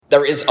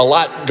There is a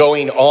lot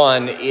going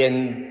on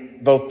in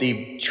both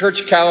the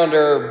church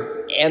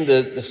calendar and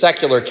the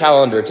secular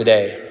calendar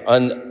today.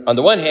 On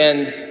the one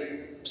hand,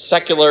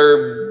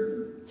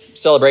 secular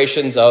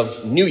celebrations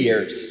of New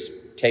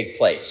Year's take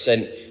place.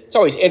 And it's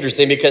always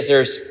interesting because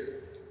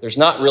there's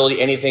not really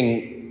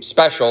anything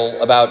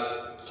special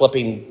about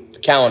flipping the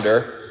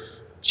calendar.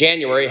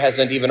 January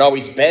hasn't even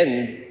always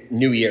been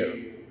New Year.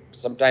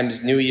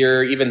 Sometimes New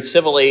Year, even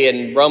civilly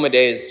in Roman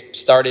days,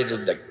 started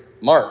in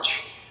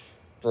March.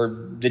 For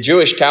the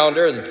Jewish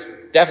calendar, it's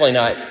definitely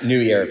not New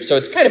Year. So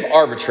it's kind of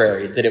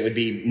arbitrary that it would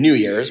be New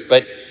Year's,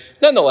 but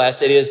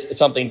nonetheless, it is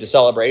something to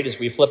celebrate as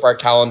we flip our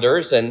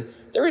calendars. And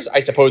there is,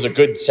 I suppose, a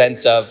good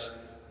sense of,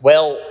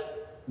 well,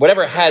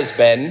 whatever has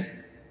been,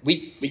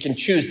 we can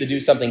choose to do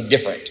something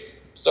different.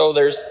 So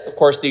there's, of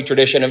course, the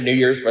tradition of New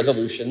Year's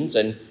resolutions.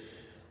 And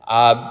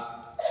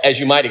as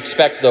you might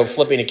expect, though,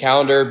 flipping a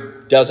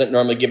calendar doesn't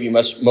normally give you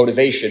much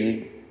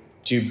motivation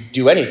to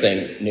do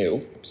anything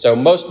new. So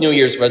most New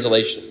Year's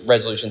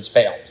resolutions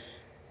fail,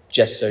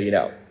 just so you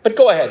know. But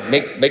go ahead,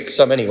 make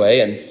some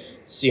anyway, and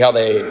see how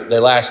they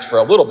last for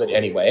a little bit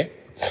anyway.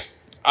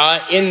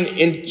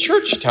 In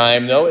church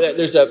time, though,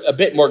 there's a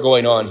bit more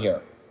going on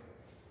here.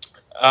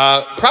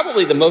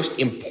 Probably the most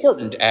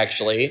important,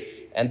 actually,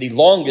 and the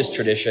longest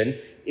tradition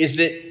is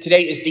that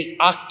today is the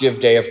octave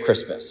day of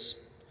Christmas.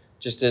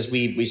 Just as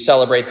we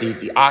celebrate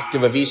the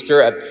octave of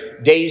Easter,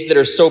 days that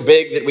are so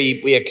big that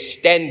we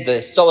extend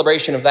the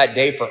celebration of that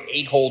day for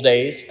 8 whole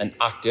days, an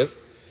octave.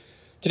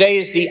 Today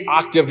is the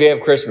octave day of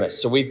Christmas.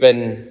 So we've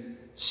been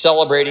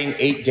celebrating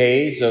 8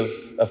 days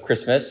of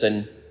Christmas.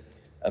 And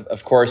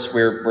of course,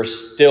 we're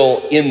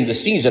still in the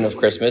season of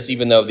Christmas,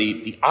 even though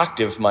the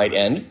octave might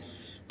end.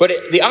 But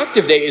the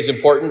octave day is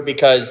important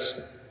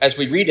because, as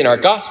we read in our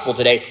gospel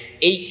today,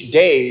 8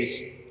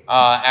 days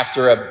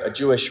after a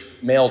Jewish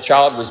male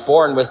child was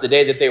born was the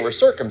day that they were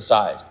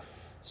circumcised.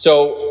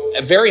 So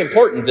very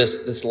important,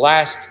 this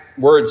last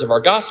words of our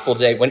gospel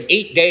today. When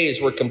 8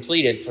 days were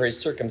completed for his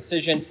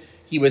circumcision,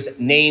 he was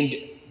named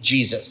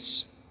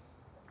Jesus,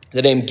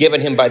 the name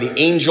given him by the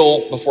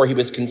angel before he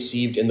was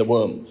conceived in the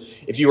womb.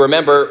 If you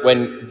remember,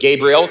 when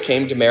Gabriel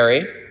came to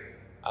Mary,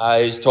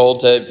 he was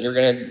told you're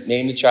going to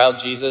name the child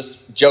Jesus.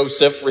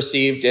 Joseph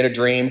received in a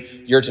dream,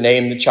 you're to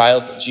name the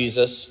child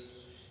Jesus.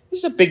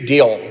 This is a big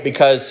deal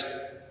because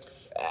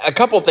a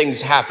couple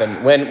things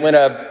happen. When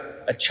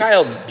a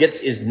child gets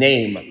his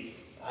name,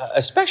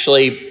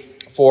 especially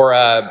for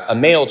a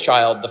male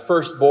child, the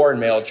firstborn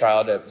male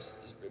child, is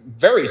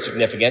very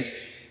significant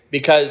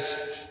because,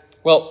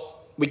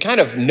 well, we kind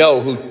of know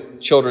who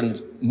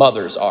children's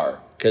mothers are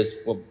because,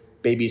 well,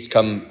 babies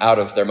come out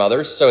of their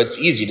mothers. So it's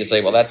easy to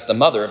say, well, that's the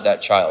mother of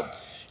that child.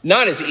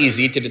 Not as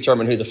easy to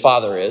determine who the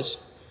father is.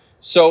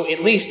 So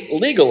at least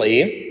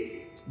legally,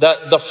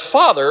 the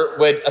father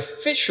would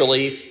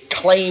officially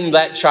claim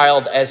that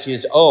child as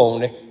his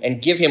own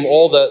and give him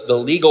all the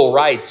legal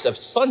rights of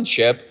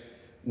sonship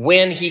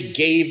when he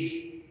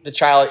gave the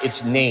child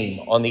its name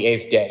on the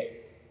 8th day.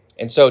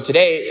 And so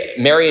today,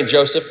 Mary and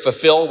Joseph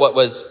fulfill what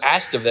was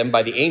asked of them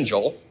by the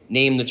angel,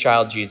 name the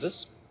child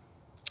Jesus.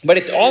 But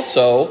it's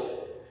also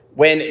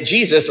when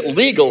Jesus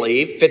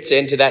legally fits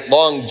into that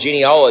long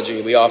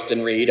genealogy we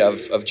often read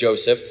of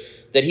Joseph,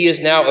 that he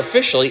is now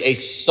officially a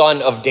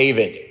son of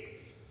David.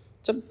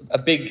 It's a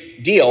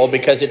big deal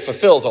because it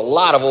fulfills a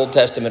lot of Old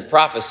Testament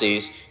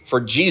prophecies for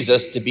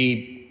Jesus to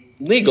be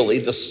legally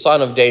the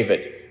son of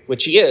David,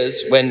 which he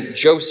is when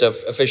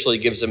Joseph officially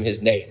gives him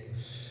his name.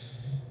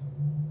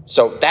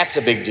 So that's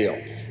a big deal.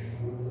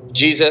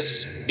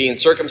 Jesus being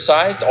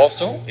circumcised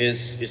also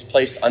is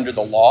placed under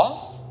the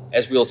law.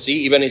 As we'll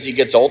see, even as he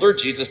gets older,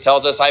 Jesus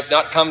tells us, I've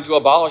not come to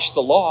abolish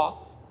the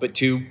law, but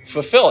to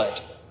fulfill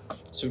it.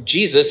 So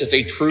Jesus is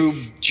a true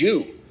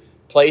Jew,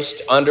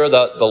 placed under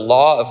the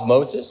law of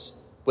Moses,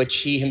 which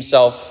he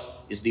himself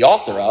is the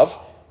author of,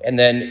 and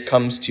then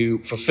comes to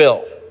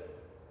fulfill.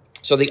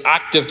 So the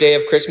octave day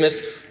of Christmas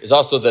is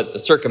also the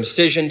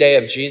circumcision day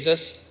of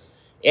Jesus.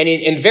 And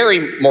in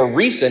very more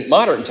recent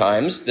modern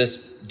times,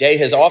 this day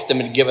has often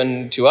been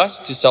given to us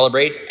to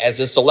celebrate as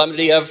a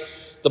solemnity of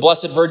the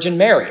Blessed Virgin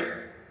Mary,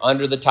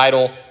 under the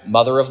title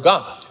Mother of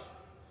God.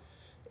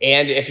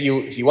 And if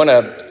you want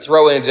to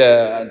throw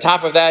into on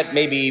top of that,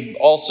 maybe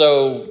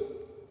also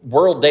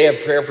World Day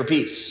of Prayer for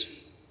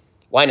Peace.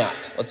 Why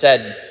not? Let's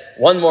add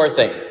one more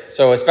thing.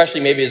 So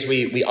especially maybe as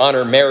we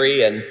honor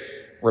Mary and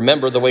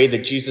remember the way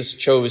that Jesus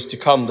chose to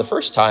come the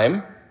first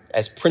time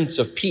as Prince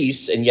of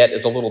Peace and yet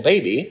as a little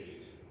baby,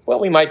 well,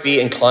 we might be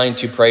inclined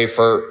to pray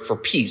for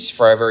peace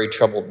for our very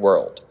troubled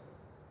world.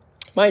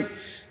 Might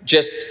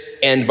just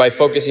end by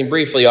focusing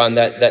briefly on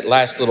that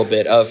last little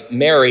bit of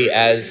Mary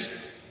as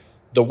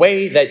the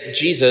way that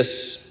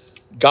Jesus,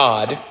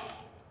 God,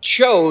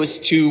 chose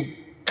to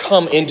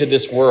come into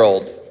this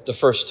world the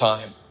first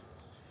time.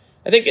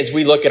 I think as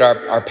we look at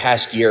our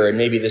past year, and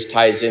maybe this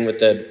ties in with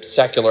the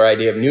secular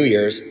idea of New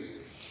Year's,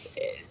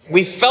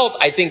 we felt,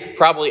 I think,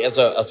 probably as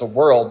a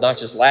world, not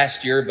just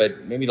last year,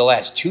 but maybe the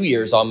last 2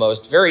 years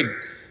almost, very,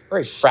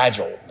 very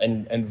fragile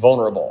and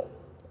vulnerable.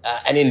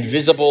 An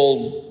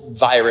invisible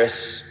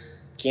virus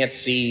can't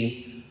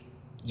see,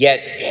 yet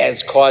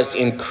has caused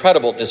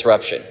incredible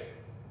disruption.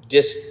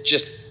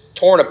 Just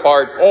torn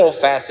apart all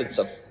facets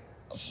of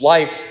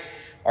life.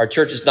 Our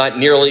church is not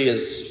nearly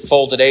as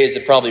full today as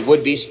it probably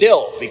would be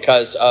still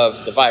because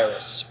of the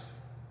virus.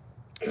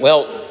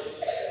 Well,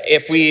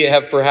 if we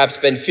have perhaps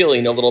been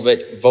feeling a little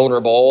bit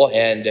vulnerable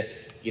and,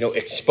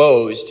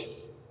 exposed,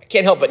 I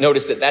can't help but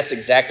notice that that's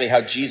exactly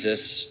how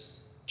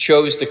Jesus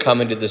chose to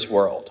come into this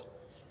world.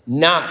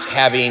 Not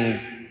having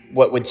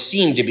what would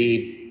seem to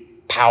be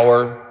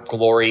power,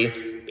 glory,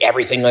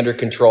 everything under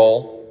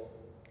control.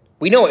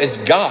 We know as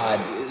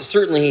God,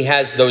 certainly he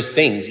has those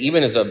things,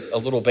 even as a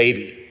little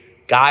baby.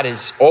 God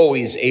is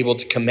always able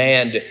to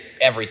command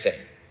everything.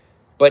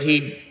 But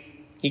he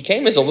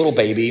came as a little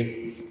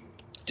baby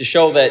to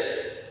show that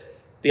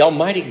the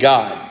Almighty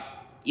God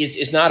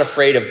is not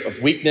afraid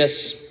of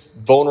weakness,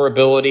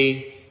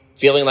 vulnerability,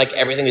 feeling like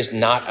everything is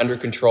not under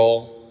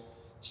control.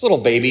 This little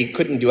baby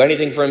couldn't do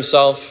anything for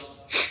himself.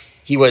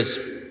 He was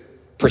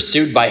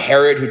pursued by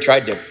Herod, who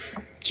tried to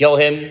kill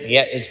him.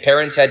 His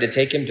parents had to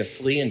take him to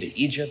flee into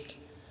Egypt.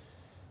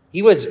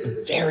 He was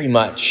very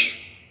much,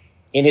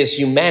 in his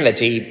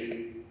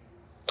humanity,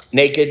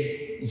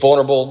 naked,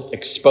 vulnerable,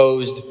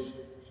 exposed,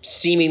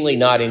 seemingly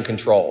not in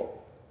control.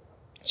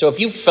 So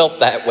if you felt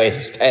that way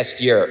this past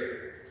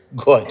year,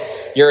 good.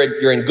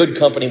 You're in good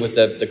company with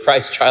the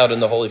Christ child and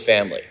the Holy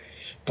Family.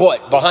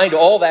 But behind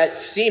all that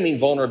seeming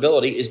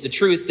vulnerability is the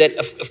truth that,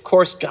 of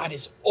course, God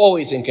is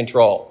always in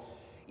control.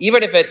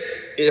 Even if it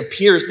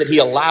appears that he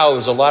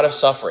allows a lot of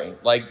suffering,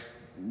 like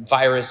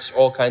virus,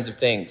 all kinds of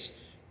things.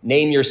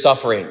 Name your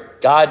suffering.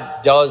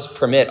 God does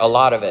permit a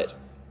lot of it.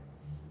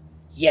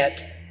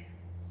 Yet,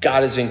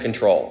 God is in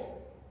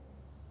control.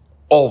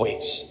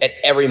 Always, at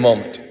every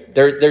moment.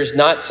 There's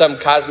not some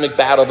cosmic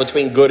battle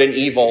between good and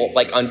evil,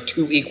 like on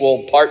two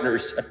equal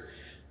partners.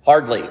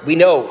 Hardly. We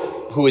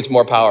know who is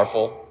more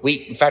powerful.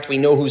 In fact, we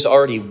know who's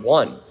already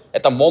won.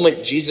 At the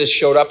moment Jesus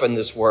showed up in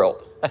this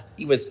world,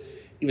 he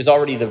was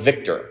already the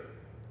victor,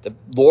 the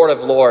Lord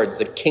of Lords,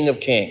 the King of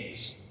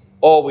Kings.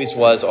 Always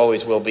was,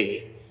 always will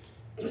be.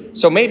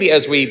 So maybe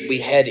as we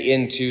head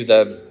into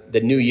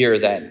the new year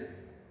then,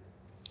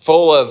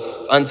 full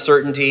of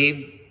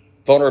uncertainty,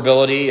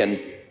 vulnerability, and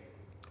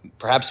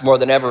perhaps more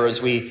than ever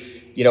as we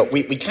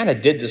kind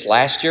of did this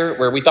last year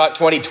where we thought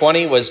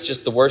 2020 was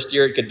just the worst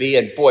year it could be,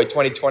 and boy,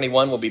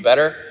 2021 will be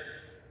better.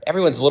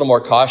 Everyone's a little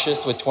more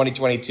cautious with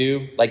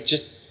 2022, like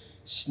just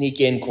sneak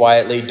in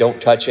quietly,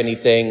 don't touch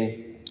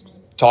anything,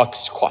 talk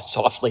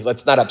softly,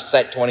 let's not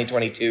upset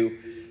 2022.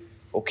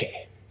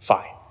 Okay,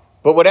 fine.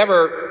 But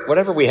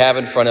whatever we have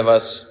in front of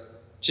us,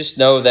 just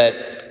know that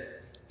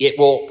it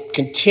will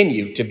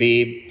continue to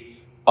be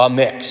a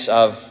mix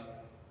of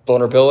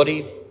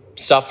vulnerability,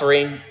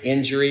 suffering,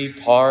 injury,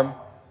 harm,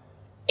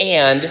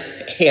 and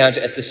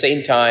at the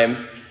same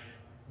time,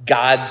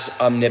 God's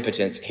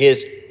omnipotence,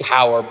 his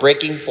power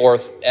breaking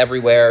forth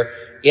everywhere,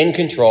 in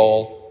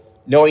control,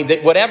 knowing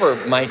that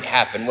whatever might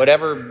happen,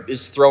 whatever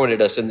is thrown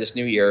at us in this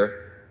new year,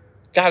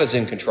 God is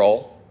in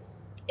control.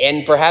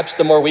 And perhaps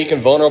the more weak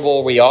and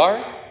vulnerable we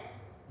are,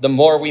 the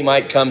more we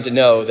might come to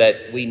know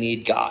that we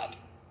need God.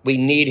 We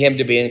need him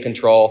to be in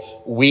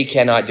control. We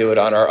cannot do it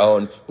on our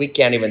own. We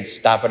can't even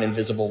stop an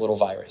invisible little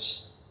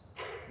virus.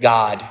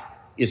 God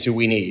is who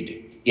we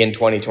need in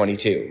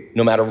 2022,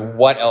 no matter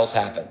what else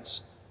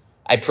happens.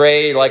 I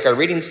pray, like our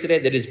readings today,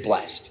 that is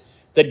blessed,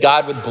 that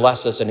God would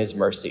bless us in his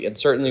mercy. And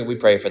certainly we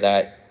pray for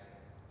that.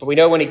 But we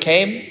know when he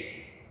came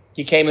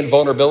in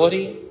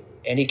vulnerability,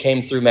 and he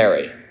came through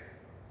Mary.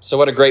 So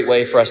what a great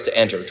way for us to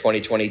enter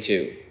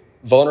 2022.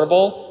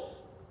 Vulnerable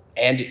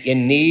and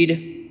in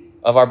need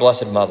of our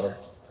Blessed Mother,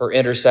 her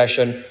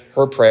intercession,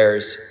 her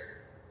prayers.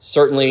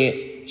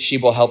 Certainly she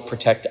will help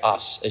protect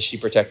us as she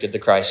protected the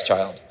Christ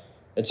child.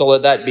 And so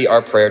let that be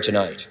our prayer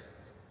tonight.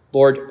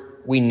 Lord,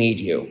 we need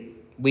you.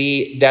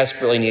 We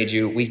desperately need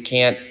you. We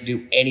can't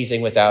do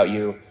anything without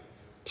you.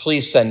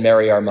 Please send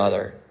Mary, our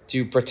mother,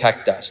 to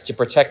protect us, to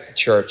protect the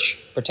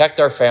church, protect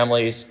our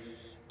families,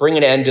 bring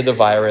an end to the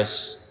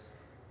virus,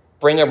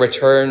 bring a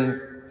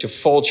return to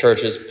full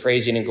churches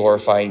praising and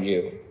glorifying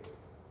you.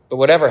 But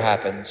whatever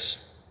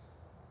happens,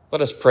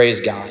 let us praise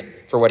God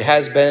for what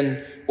has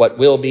been, what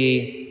will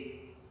be,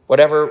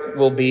 whatever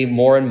will be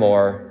more and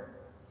more.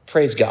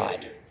 Praise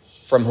God,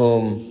 from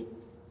whom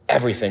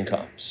everything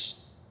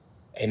comes.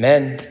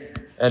 Amen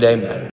and amen.